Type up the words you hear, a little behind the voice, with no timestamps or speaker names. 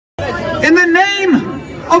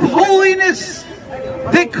of holiness.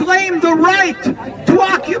 They claim the right to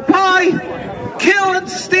occupy, kill, and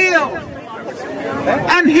steal.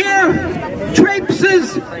 And here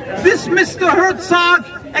traipses this Mr. Herzog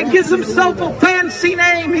and gives himself a fancy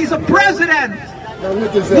name. He's a president.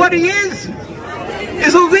 What he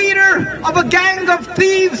is a leader of a gang of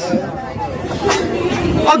thieves,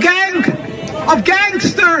 a gang of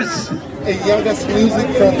gangsters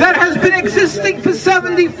that has been existing for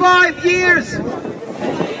 75 years.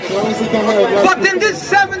 But in this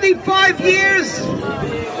 75 years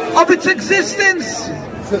of its existence,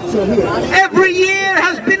 every year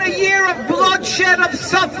has been a year of bloodshed, of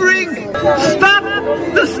suffering. Stop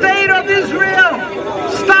the state of Israel!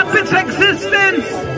 Stop its existence!